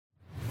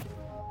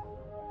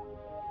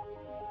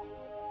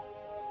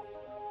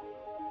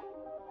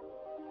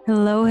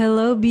Hello,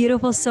 hello,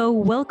 beautiful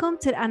soul. Welcome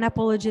to the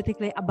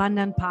Unapologetically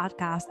Abundant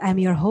podcast. I'm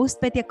your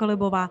host, Petya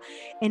Kolibova,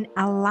 an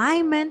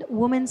alignment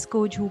women's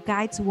coach who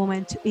guides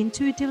women to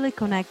intuitively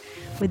connect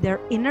with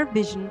their inner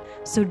vision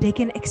so they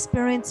can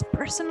experience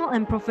personal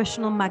and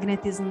professional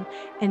magnetism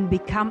and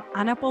become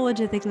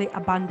unapologetically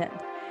abundant.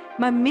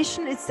 My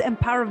mission is to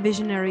empower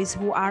visionaries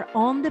who are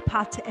on the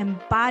path to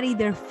embody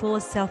their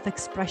fullest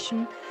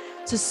self-expression,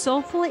 to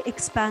soulfully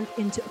expand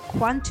into a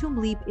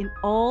quantum leap in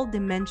all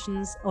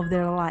dimensions of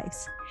their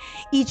lives.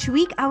 Each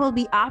week, I will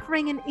be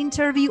offering an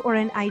interview or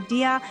an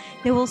idea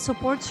that will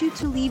support you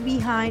to leave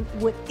behind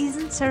what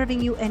isn't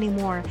serving you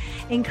anymore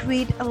and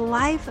create a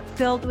life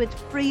filled with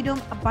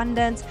freedom,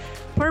 abundance,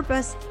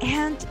 purpose,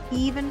 and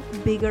even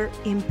bigger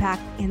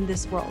impact in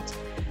this world.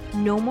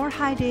 No more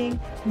hiding,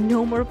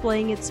 no more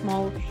playing it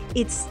small.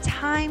 It's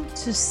time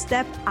to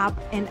step up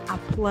and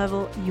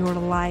up-level your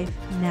life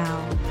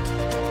now.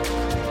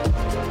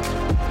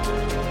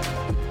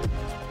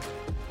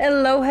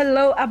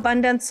 Hello,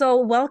 abundant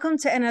soul. Welcome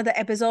to another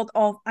episode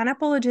of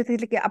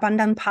Unapologetically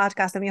Abundant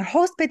Podcast. I'm your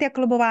host, Petya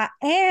Klubova,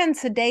 and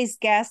today's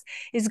guest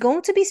is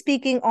going to be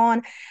speaking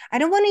on, I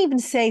don't want to even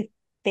say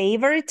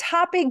favorite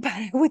topic, but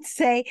I would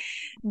say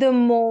the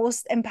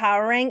most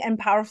empowering and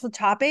powerful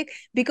topic,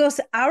 because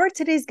our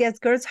today's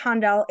guest, Gurds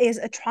Hundal, is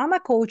a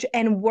trauma coach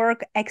and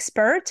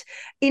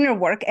inner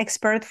work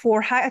expert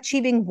for high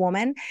achieving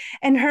women.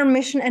 And her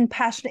mission and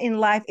passion in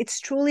life, it's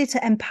truly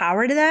to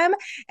empower them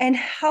and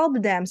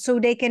help them so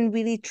they can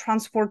really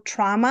transform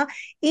trauma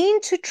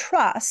into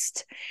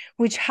trust,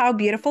 which how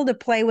beautiful to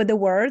play with the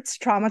words,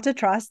 trauma to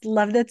trust.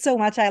 Love that so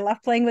much. I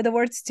love playing with the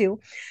words too.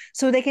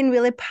 So they can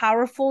really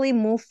powerfully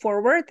move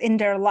forward in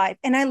their life.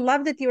 And I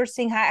love that you're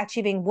saying high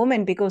achieving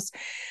women, because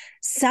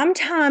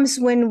sometimes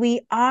when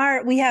we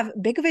have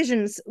big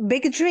visions,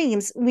 big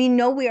dreams, we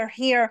know we are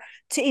here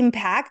to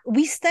impact,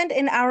 we stand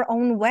in our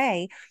own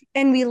way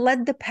and we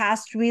let the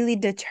past really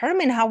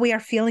determine how we are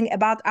feeling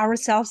about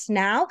ourselves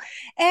now.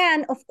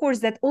 And of course,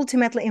 that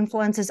ultimately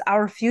influences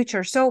our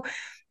future. So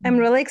I'm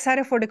really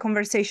excited for the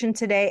conversation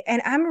today.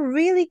 And I'm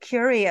really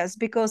curious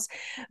because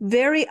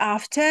very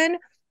often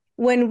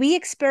when we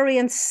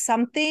experience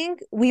something,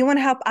 we want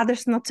to help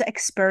others not to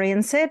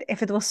experience it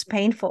if it was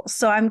painful.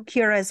 So I'm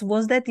curious,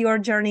 was that your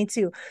journey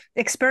too?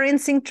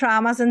 Experiencing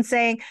traumas and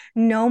saying,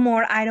 no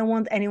more, I don't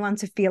want anyone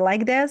to feel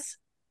like this?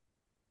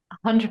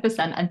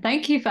 100%. And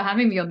thank you for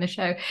having me on the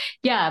show.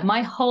 Yeah,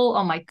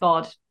 oh my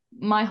God,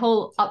 my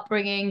whole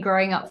upbringing,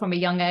 growing up from a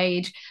young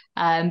age,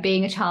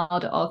 being a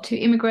child of two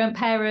immigrant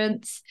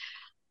parents,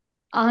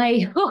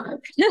 I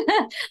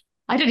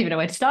I don't even know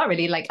where to start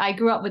really. Like I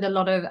grew up with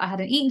I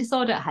had an eating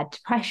disorder, I had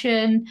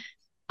depression.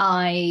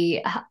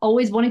 I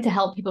always wanted to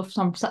help people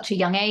from such a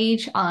young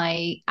age.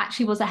 I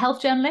actually was a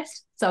health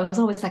journalist. So I was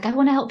always like, I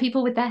want to help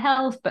people with their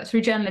health, but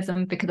through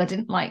journalism because I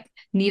didn't like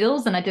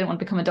needles and I didn't want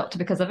to become a doctor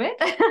because of it.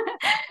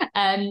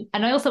 And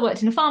I also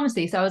worked in a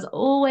pharmacy. So I was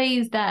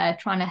always there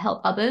trying to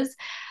help others.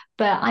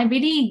 But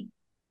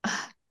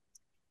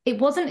it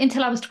wasn't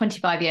until I was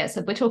 25 years.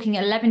 So we're talking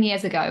 11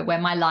 years ago where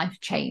my life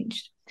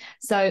changed.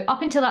 So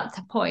up until that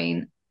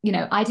point,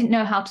 I didn't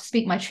know how to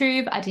speak my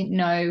truth. I didn't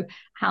know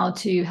how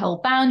to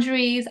hold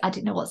boundaries. I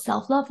didn't know what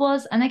self-love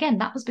was. And again,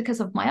 that was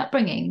because of my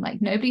upbringing.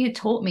 Like nobody had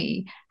taught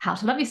me how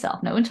to love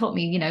yourself. No one taught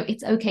me,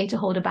 it's okay to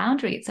hold a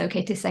boundary. It's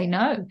okay to say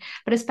no.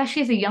 But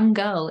especially as a young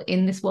girl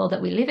in this world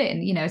that we live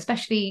in,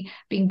 especially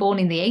being born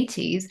in the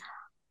 80s,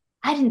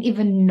 I didn't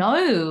even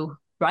know,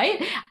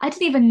 right? I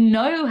didn't even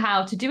know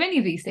how to do any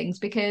of these things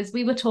because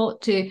we were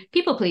taught to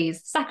people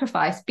please,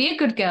 sacrifice, be a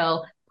good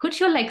girl, put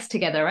your legs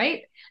together,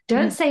 right?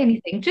 Don't say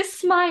anything,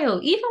 just smile.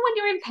 Even when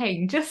you're in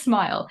pain, just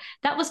smile.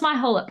 That was my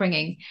whole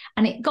upbringing.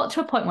 And it got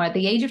to a point where at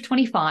the age of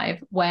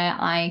 25, where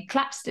I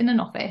collapsed in an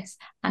office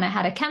and I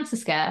had a cancer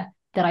scare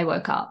that I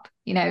woke up.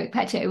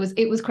 Petya,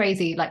 it was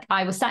crazy. Like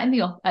I was sat in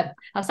the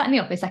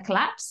office. I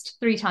collapsed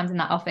 3 times in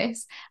that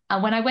office.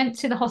 And when I went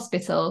to the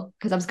hospital,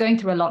 because I was going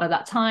through a lot at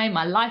that time,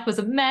 my life was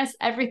a mess.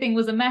 Everything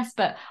was a mess.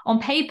 But on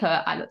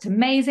paper, I looked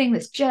amazing.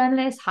 This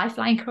journalist,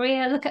 high-flying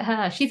career. Look at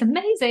her. She's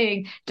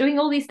amazing, doing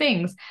all these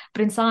things.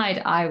 But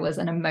inside, I was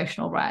an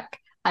emotional wreck.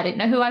 I didn't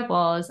know who I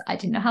was. I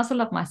didn't know how to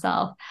love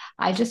myself.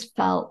 I just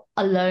felt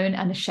alone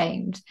and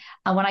ashamed.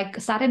 And when I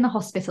sat in the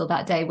hospital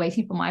that day,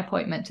 waiting for my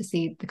appointment to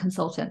see the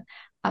consultant,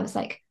 I was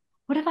like,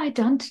 what have I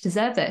done to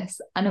deserve this?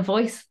 And a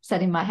voice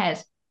said in my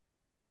head,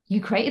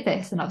 you created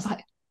this. And I was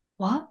like,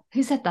 what?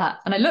 Who said that?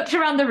 And I looked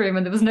around the room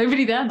and there was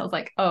nobody there. And I was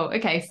like, oh,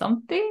 okay,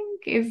 something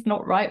is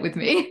not right with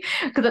me.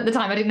 Because at the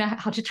time I didn't know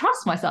how to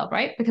trust myself,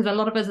 right? Because a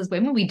lot of us as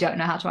women, we don't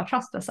know how to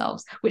trust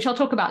ourselves, which I'll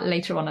talk about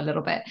later on a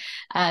little bit.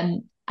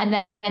 And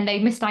then they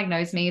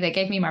misdiagnosed me. They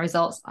gave me my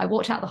results. I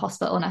walked out of the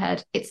hospital and I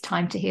heard, it's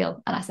time to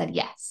heal. And I said,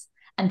 yes.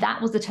 And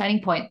that was the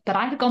turning point. But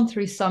I had gone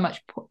through so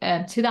much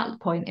to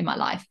that point in my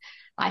life.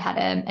 I had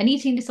an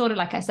eating disorder,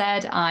 like I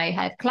said. I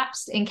had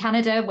collapsed in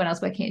Canada when I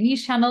was working at a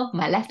news channel.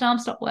 My left arm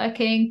stopped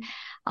working.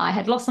 I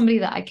had lost somebody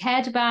that I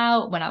cared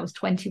about when I was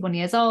 21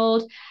 years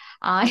old.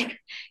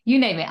 You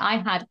name it. I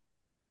had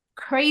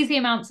crazy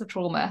amounts of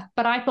trauma,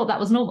 but I thought that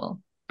was normal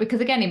because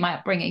again, in my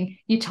upbringing,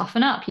 you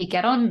toughen up, you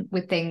get on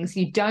with things,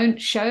 you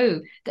don't show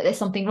that there's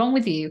something wrong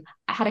with you.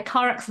 I had a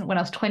car accident when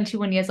I was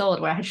 21 years old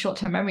where I had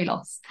short-term memory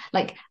loss.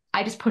 Like,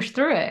 I just pushed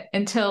through it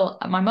until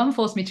my mum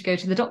forced me to go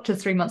to the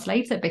doctors 3 months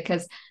later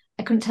because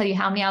I couldn't tell you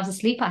how many hours of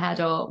sleep I had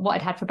or what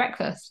I'd had for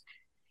breakfast.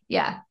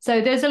 Yeah.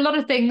 So there's a lot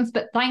of things,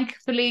 but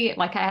thankfully,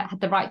 like, I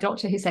had the right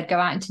doctor who said, go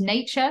out into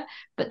nature.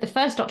 But the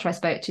first doctor I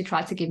spoke to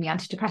tried to give me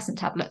antidepressant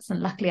tablets. And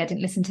luckily I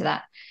didn't listen to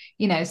that,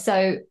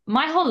 so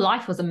my whole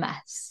life was a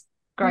mess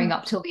growing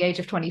up till the age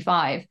of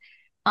 25.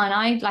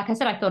 And like I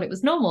said, I thought it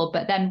was normal.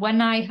 But then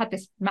when I had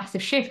this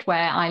massive shift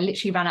where I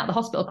literally ran out of the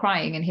hospital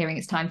crying and hearing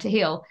it's time to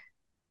heal,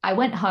 I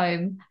went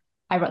home,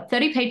 I wrote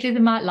 30 pages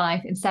in my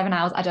life in 7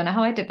 hours. I don't know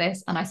how I did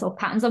this. And I saw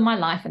patterns of my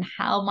life and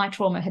how my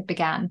trauma had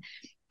began.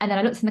 And then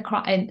I looked in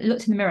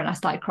the mirror and I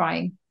started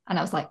crying. And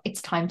I was like,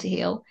 it's time to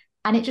heal.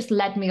 And it just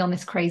led me on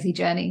this crazy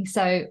journey.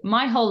 So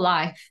my whole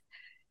life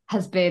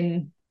has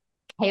been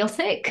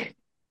chaotic,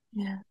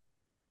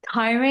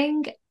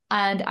 tiring.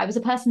 And I was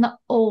a person that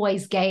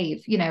always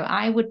gave.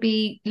 I would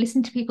be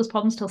listening to people's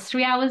problems till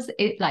 3 hours,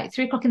 like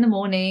 3 o'clock in the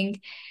morning,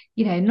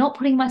 not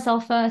putting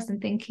myself first and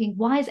thinking,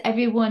 why is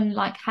everyone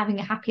like having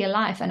a happier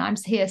life and I'm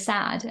here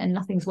sad and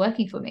nothing's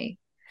working for me?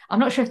 I'm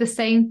not sure if the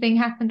same thing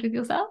happened with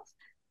yourself.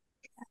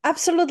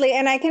 Absolutely.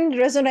 And I can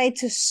resonate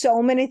to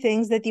so many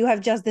things that you have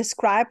just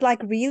described, like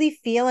really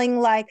feeling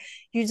like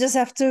you just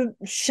have to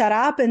shut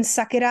up and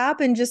suck it up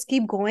and just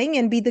keep going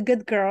and be the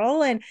good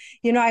girl. And,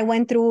 I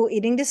went through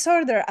eating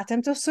disorder,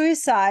 attempt of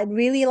suicide,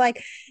 really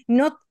like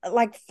not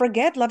like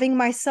forget loving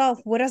myself.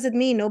 What does it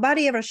mean?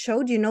 Nobody ever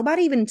showed you.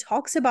 Nobody even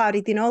talks about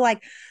it,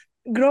 like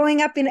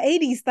growing up in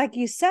 80s, like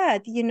you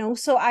said,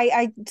 so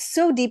I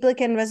so deeply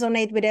can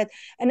resonate with it.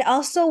 And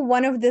also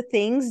one of the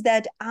things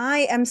that I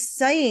am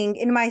saying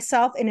in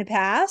myself in the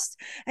past,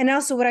 and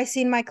also what I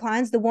see in my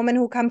clients, the women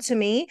who come to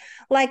me,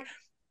 like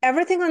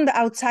everything on the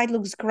outside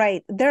looks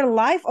great. Their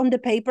life on the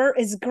paper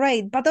is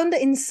great, but on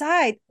the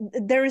inside,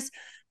 there's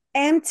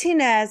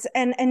emptiness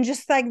and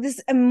just like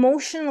this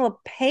emotional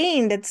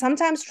pain that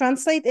sometimes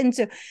translate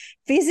into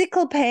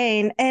physical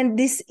pain and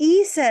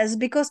diseases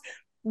because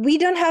we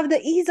don't have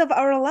the ease of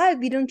our life.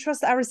 We don't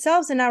trust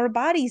ourselves and our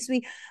bodies.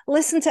 We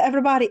listen to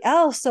everybody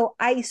else. So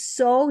I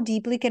so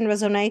deeply can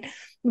resonate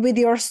with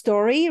your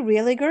story,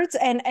 really, Gurds.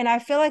 And I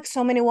feel like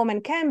so many women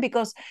can,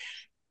 because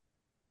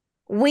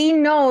we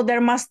know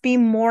there must be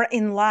more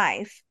in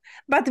life,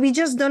 but we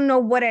just don't know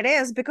what it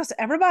is because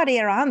everybody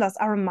around us,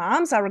 our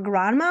moms, our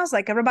grandmas,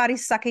 like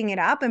everybody's sucking it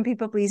up and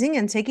people pleasing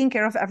and taking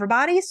care of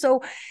everybody.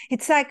 So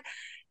it's like,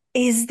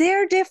 is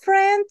there a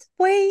different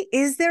way?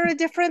 Is there a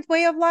different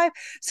way of life?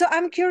 So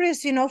I'm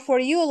curious, for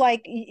you,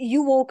 like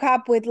you woke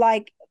up with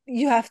like,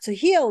 you have to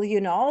heal,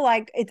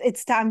 like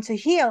it's time to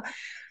heal.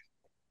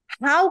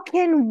 How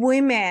can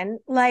women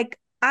like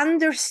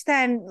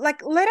understand,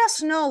 like, let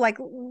us know, like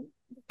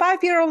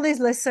 5-year-old is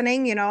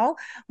listening,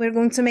 we're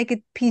going to make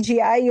it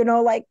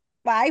PGI, like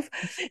 5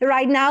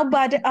 right now.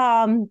 But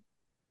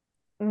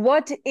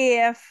what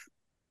if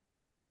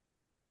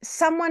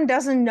someone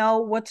doesn't know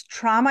what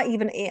trauma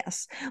even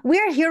is?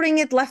 We're hearing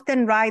it left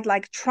and right,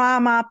 like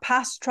trauma,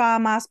 past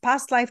traumas,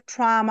 past life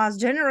traumas,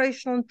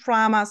 generational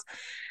traumas.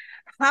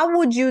 How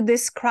would you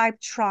describe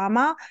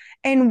trauma,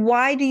 and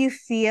why do you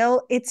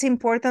feel it's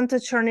important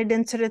to turn it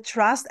into the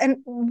trust? And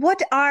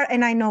what are,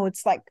 and I know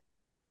it's like,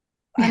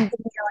 I'm giving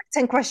you like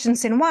 10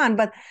 questions in one,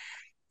 but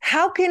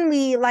how can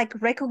we like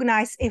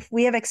recognize if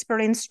we have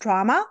experienced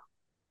trauma,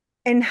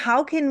 and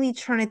how can we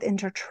turn it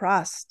into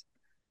trust?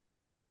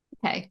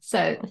 Okay,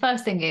 so the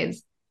first thing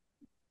is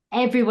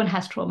everyone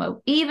has trauma.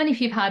 Even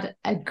if you've had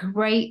a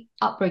great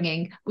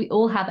upbringing, we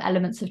all have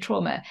elements of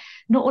trauma.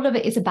 Not all of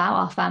it is about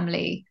our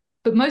family,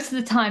 but most of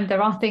the time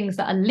there are things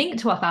that are linked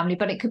to our family,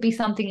 but it could be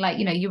something like,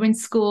 you were in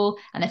school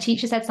and a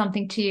teacher said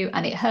something to you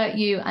and it hurt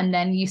you, and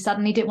then you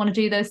suddenly didn't want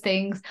to do those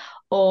things,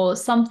 or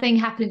something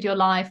happened in your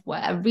life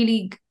where a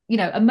really,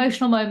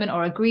 emotional moment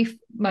or a grief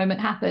moment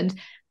happened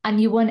and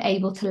you weren't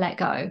able to let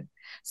go.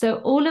 So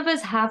all of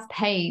us have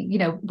pain.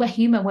 We're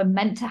human. We're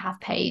meant to have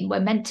pain.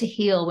 We're meant to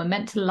heal. We're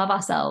meant to love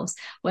ourselves.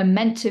 We're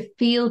meant to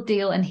feel,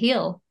 deal, and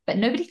heal. But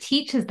nobody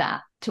teaches that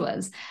to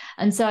us.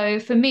 And so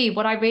for me,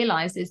 what I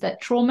realized is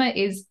that trauma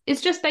is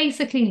just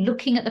basically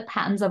looking at the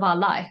patterns of our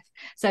life.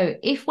 So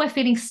if we're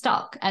feeling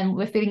stuck and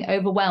we're feeling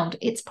overwhelmed,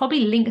 it's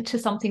probably linked to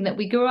something that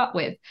we grew up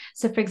with.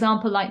 So for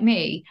example, like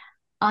me,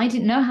 I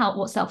didn't know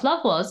what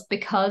self-love was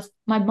because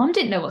my mom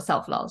didn't know what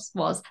self-love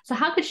was. So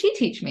how could she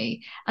teach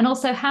me? And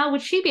also, how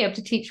would she be able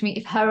to teach me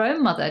if her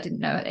own mother didn't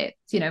know it?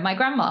 My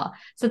grandma.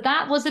 So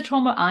that was a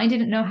trauma. I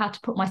didn't know how to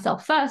put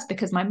myself first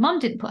because my mom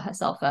didn't put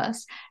herself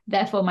first.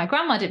 Therefore, my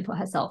grandma didn't put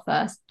herself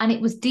first. And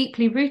it was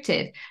deeply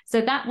rooted.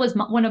 So that was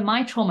one of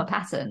my trauma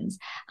patterns.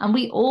 And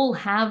we all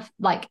have,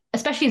 like,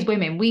 especially as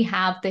women, we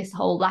have this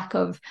whole lack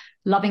of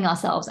loving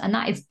ourselves. And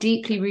that is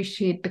deeply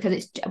rooted because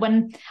it's,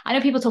 when I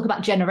know people talk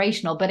about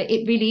generational, but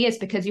it really is,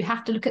 because you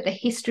have to look at the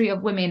history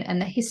of women and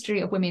the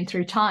history of women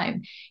through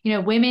time.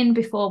 Women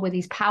before were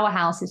these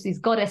powerhouses, these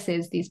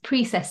goddesses, these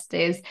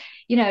priestesses,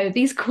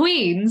 these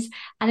queens.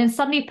 And then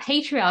suddenly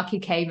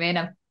patriarchy came in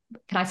and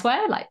can I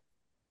swear? Like,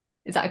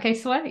 is that okay to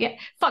swear? Yeah,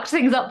 fucked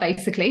things up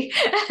basically.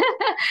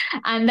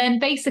 And then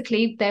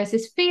basically there's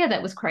this fear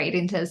that was created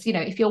into us,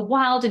 if you're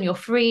wild and you're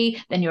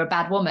free, then you're a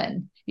bad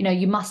woman.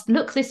 You must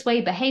look this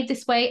way, behave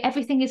this way,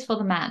 everything is for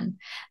the man.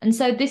 And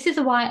so this is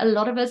why a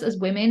lot of us as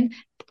women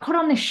put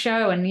on this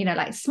show and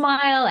like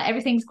smile,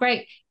 everything's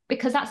great,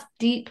 because that's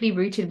deeply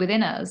rooted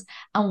within us.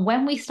 And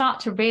when we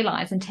start to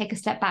realize and take a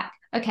step back,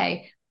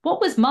 okay,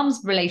 what was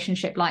mum's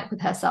relationship like with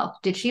herself?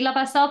 Did she love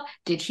herself?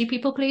 Did she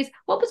people please?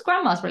 What was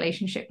grandma's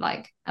relationship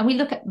like? And we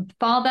look at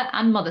father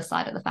and mother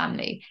side of the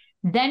family.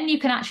 Then you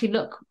can actually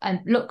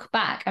look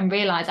back and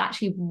realize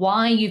actually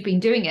why you've been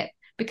doing it.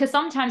 Because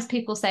sometimes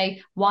people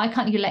say, why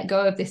can't you let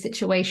go of this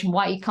situation?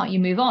 Why can't you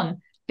move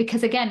on?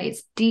 Because again,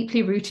 it's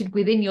deeply rooted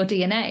within your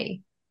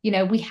DNA.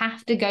 We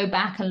have to go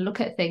back and look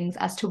at things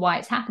as to why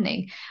it's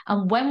happening.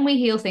 And when we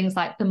heal things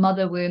like the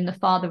mother wound, the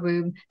father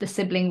wound, the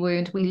sibling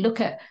wound, we look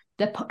at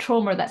the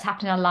trauma that's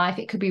happened in our life.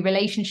 It could be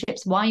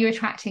relationships, why you're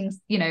attracting,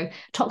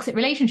 toxic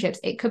relationships.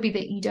 It could be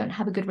that you don't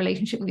have a good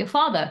relationship with your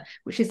father,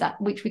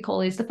 which we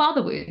call is the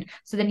father wound.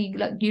 So then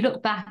you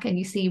look back and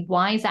you see,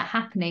 why is that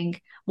happening?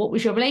 What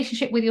was your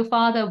relationship with your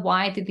father?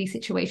 Why did these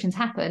situations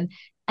happen?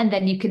 And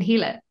then you can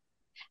heal it.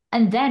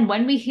 And then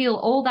when we heal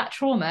all that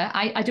trauma,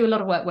 I do a lot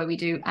of work where we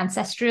do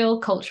ancestral,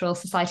 cultural,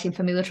 society, and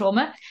familial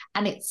trauma.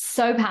 And it's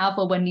so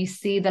powerful when you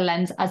see the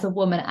lens as a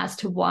woman as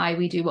to why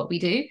we do what we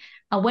do.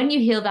 And when you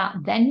heal that,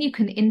 then you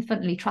can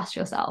infinitely trust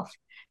yourself,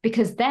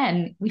 because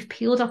then we've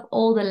peeled off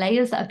all the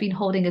layers that have been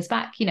holding us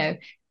back.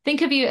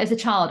 Think of you as a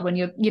child when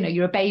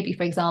you're a baby,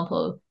 for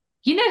example.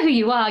 You know who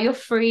you are. You're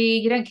free.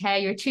 You don't care.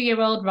 You're a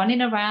 2-year-old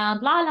running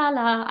around. La, la,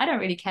 la. I don't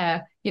really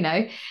care,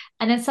 And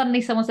then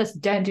suddenly someone says,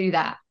 don't do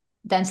that.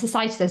 Then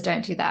society says,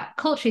 don't do that.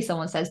 Culturally,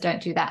 someone says,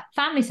 don't do that.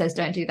 Family says,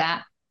 don't do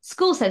that.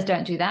 School says,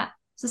 don't do that.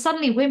 So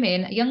suddenly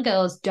women, young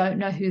girls don't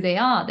know who they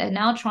are. They're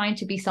now trying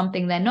to be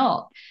something they're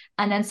not.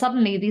 And then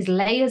suddenly these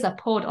layers are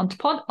poured on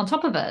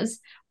top of us.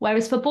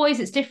 Whereas for boys,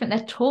 it's different.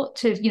 They're taught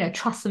to,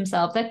 trust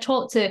themselves. They're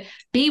taught to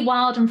be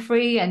wild and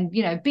free and,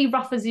 be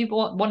rough as you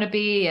want to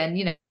be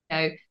and,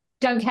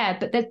 don't care.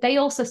 But they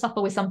also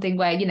suffer with something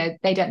where,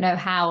 they don't know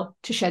how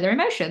to show their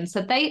emotions.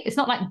 So it's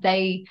not like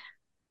they're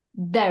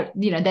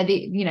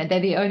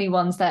the only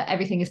ones that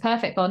everything is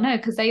perfect for. No,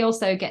 because they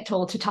also get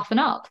told to toughen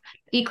up.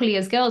 Equally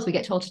as girls, we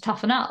get told to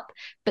toughen up.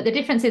 But the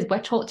difference is we're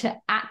taught to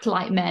act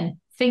like men,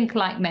 think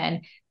like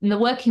men. In the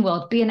working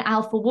world, be an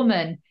alpha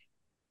woman.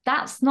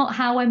 That's not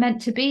how we're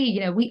meant to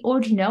be. We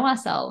already know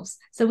ourselves.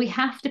 So we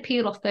have to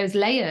peel off those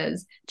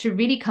layers to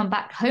really come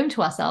back home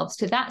to ourselves.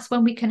 So that's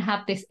when we can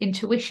have this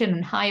intuition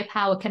and higher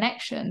power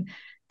connection.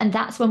 And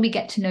that's when we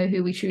get to know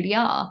who we truly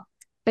are.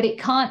 But it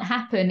can't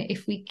happen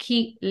if we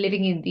keep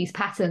living in these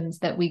patterns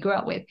that we grew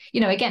up with.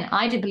 Again,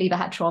 I didn't believe I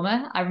had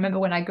trauma. I remember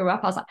when I grew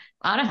up, I was like,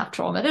 I don't have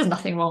trauma. There's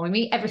nothing wrong with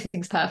me.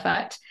 Everything's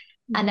perfect.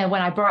 And then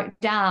when I broke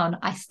down,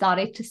 I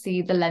started to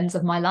see the lens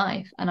of my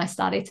life. And I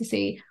started to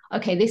see,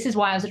 okay, this is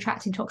why I was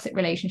attracting toxic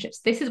relationships.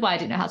 This is why I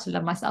didn't know how to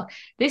love myself.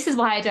 This is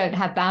why I don't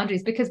have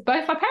boundaries, because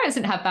both my parents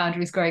didn't have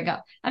boundaries growing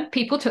up and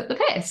people took the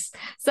piss.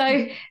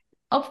 So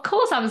of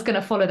course I was going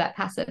to follow that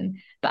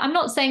pattern. But I'm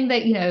not saying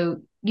that,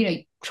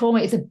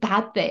 trauma is a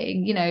bad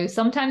thing.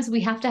 Sometimes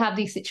we have to have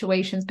these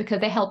situations because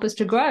they help us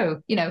to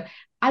grow.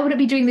 I wouldn't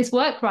be doing this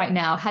work right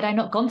now had I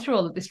not gone through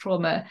all of this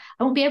trauma.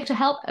 I won't be able to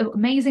help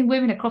amazing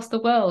women across the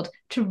world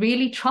to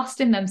really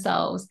trust in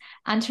themselves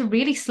and to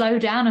really slow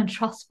down and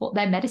trust what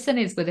their medicine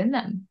is within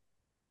them.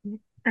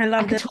 I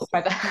love this.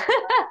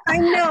 I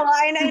know.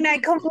 And I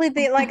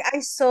completely, I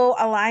so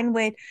align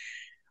with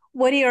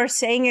what you're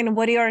saying and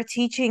what you're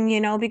teaching,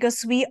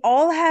 because we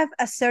all have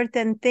a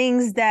certain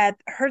things that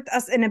hurt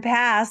us in the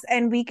past,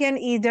 and we can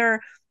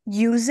either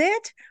use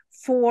it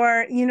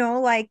for,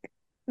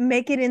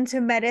 make it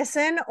into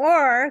medicine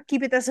or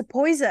keep it as a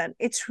poison.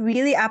 It's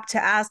really up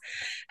to us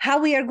how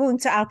we are going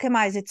to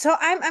alchemize it. So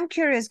I'm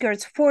curious,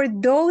 Gurds, for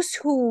those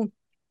who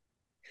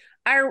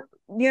are,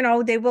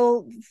 they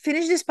will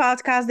finish this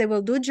podcast, they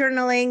will do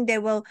journaling, they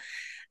will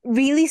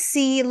really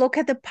look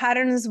at the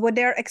patterns, what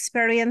they're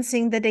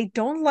experiencing that they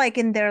don't like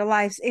in their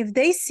lives. If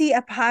they see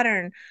a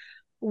pattern,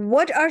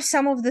 what are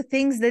some of the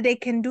things that they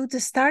can do to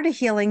start a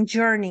healing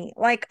journey?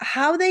 Like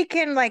how they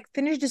can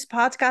finish this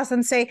podcast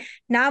and say,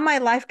 now my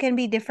life can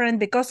be different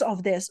because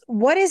of this.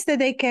 What is that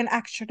they can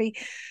actually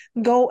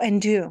go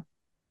and do?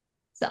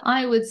 So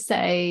I would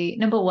say,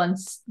 number one,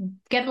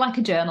 get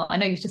a journal. I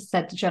know you just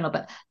said the journal,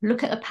 but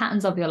look at the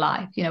patterns of your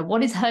life.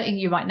 What is hurting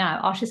you right now?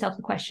 Ask yourself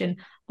the question,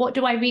 what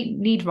do I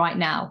need right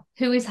now?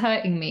 Who is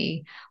hurting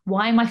me?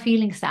 Why am I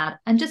feeling sad?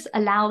 And just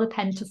allow the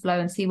pen to flow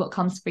and see what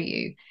comes for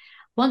you.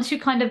 Once you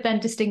kind of then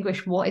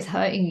distinguish what is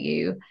hurting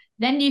you,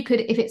 then you could,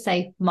 if it's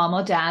a mom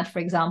or dad, for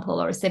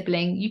example, or a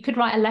sibling, you could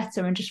write a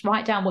letter and just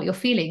write down what you're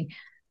feeling.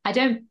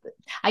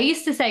 I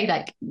used to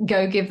say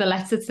go give the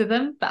letter to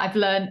them, but I've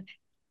learned,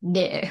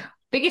 no.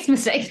 Biggest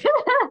mistake.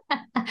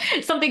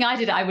 Something I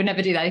did, I would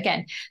never do that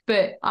again.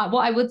 But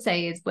what I would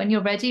say is when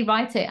you're ready,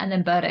 write it and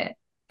then burn it,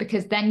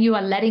 because then you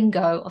are letting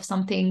go of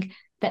something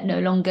that no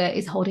longer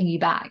is holding you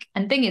back.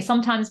 And thing is,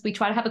 sometimes we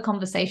try to have a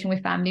conversation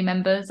with family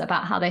members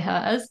about how they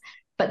hurt us,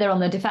 but they're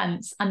on the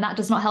defense, and that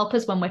does not help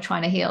us when we're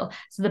trying to heal.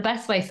 So the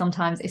best way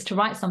sometimes is to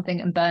write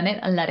something and burn it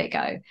and let it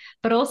go.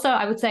 But also,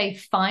 I would say,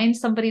 find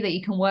somebody that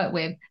you can work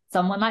with,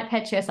 someone like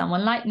Petra,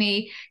 someone like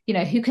me,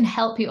 who can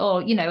help you,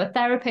 or, a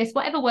therapist,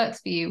 whatever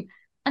works for you,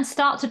 and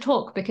start to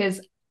talk.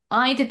 Because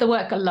I did the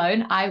work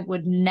alone. I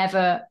would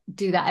never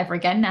do that ever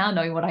again now,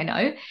 knowing what I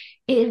know.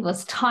 It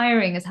was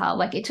tiring as hell.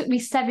 Like, it took me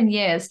 7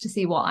 years to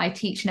see what I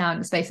teach now in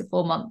the space of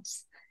 4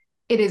 months.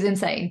 It is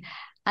insane.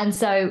 And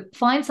so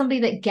find somebody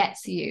that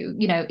gets you.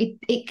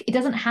 It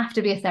doesn't have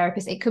to be a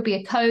therapist. It could be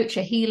a coach,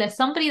 a healer,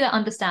 somebody that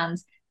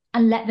understands,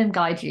 and let them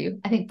guide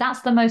you. I think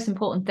that's the most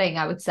important thing,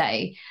 I would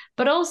say.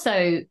 But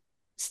also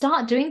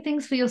start doing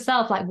things for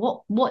yourself. Like,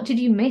 what did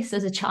you miss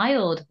as a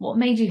child? What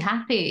made you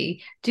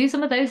happy? Do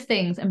some of those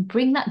things and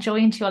bring that joy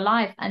into your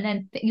life. And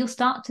then you'll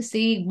start to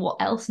see what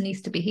else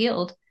needs to be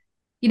healed.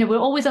 We're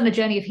always on a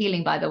journey of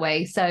healing, by the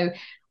way. So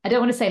I don't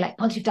want to say, like,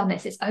 once you've done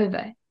this, it's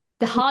over.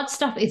 The hard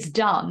stuff is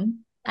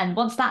done. And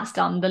once that's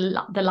done,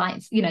 the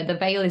lights, the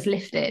veil is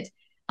lifted,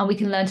 and we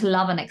can learn to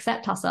love and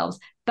accept ourselves.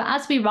 But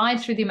as we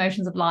ride through the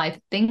emotions of life,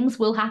 things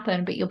will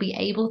happen, but you'll be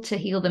able to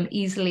heal them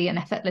easily and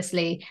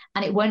effortlessly,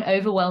 and it won't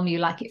overwhelm you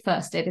like it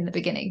first did in the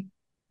beginning.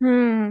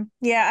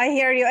 Yeah, I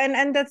hear you.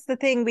 And that's the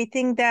thing. We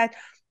think that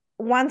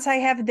once I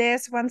have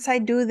this, once I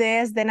do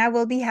this, then I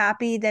will be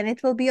happy, then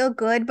it will be all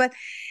good. But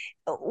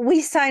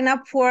we sign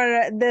up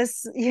for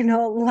this,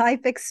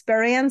 life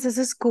experience as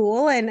a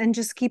school, and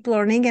just keep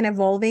learning and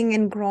evolving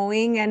and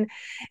growing. And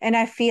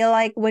I feel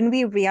like when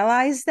we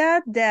realize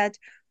that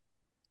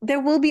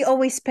there will be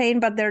always pain,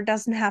 but there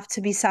doesn't have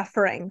to be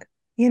suffering.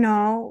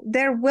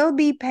 There will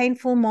be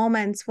painful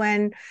moments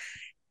when,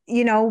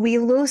 we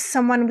lose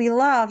someone we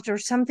loved, or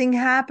something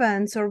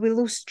happens, or we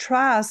lose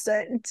trust.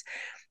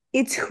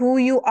 It's who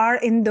you are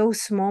in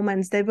those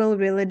moments that will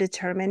really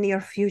determine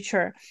your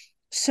future.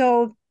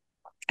 So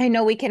I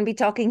know we can be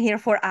talking here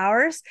for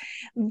hours,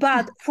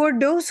 but for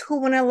those who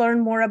want to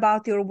learn more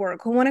about your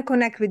work, who want to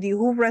connect with you,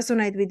 who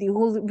resonate with you,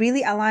 who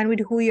really align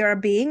with who you are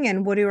being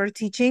and what you are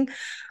teaching,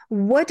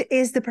 what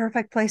is the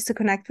perfect place to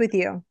connect with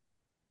you?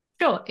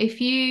 Sure. If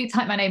you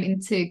type my name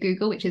into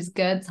Google, which is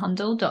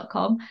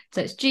gurdshundal.com,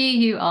 so it's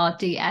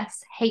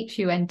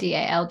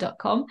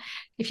GURDSHUNDAL.com.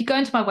 If you go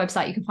into my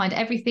website, you can find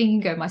everything.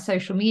 You can go to my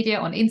social media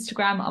on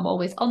Instagram. I'm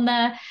always on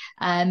there.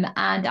 And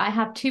I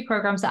have 2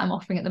 programs that I'm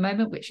offering at the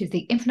moment, which is the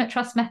Infinite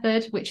Trust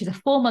Method, which is a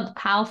 4-month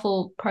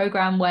powerful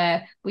program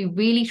where we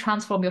really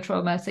transform your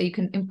trauma so you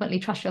can infinitely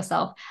trust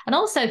yourself, and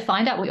also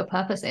find out what your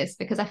purpose is.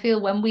 Because I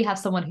feel when we have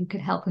someone who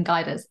can help and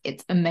guide us,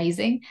 it's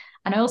amazing.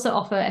 And I also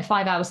offer a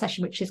 5-hour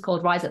session, which is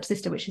called Rise Up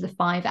Sister, which is a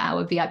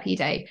 5-hour VIP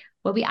day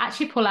where we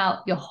actually pull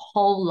out your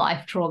whole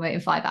life trauma in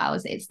 5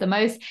 hours. It's the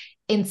most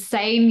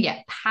insane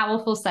yet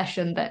powerful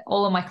session that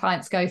all of my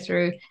clients go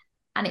through,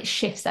 and it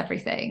shifts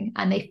everything.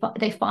 And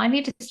they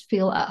finally just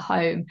feel at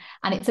home.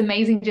 And it's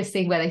amazing just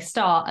seeing where they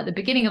start at the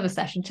beginning of the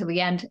session till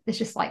the end. It's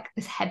just like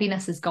this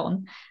heaviness is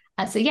gone.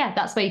 So yeah,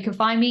 that's where you can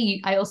find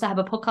me. I also have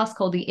a podcast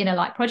called The Inner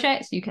Light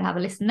Project, so you can have a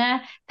listen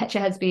there. Petra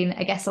has been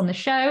a guest on the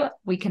show.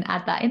 We can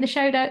add that in the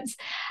show notes.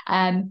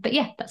 But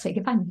yeah, that's where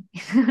you can find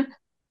me.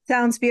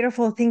 Sounds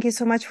beautiful. Thank you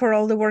so much for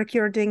all the work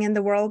you're doing in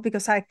the world,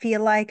 because I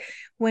feel like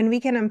when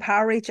we can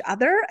empower each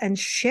other and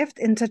shift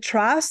into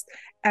trust,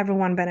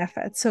 everyone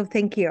benefits. So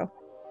thank you.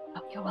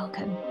 Oh, you're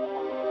welcome.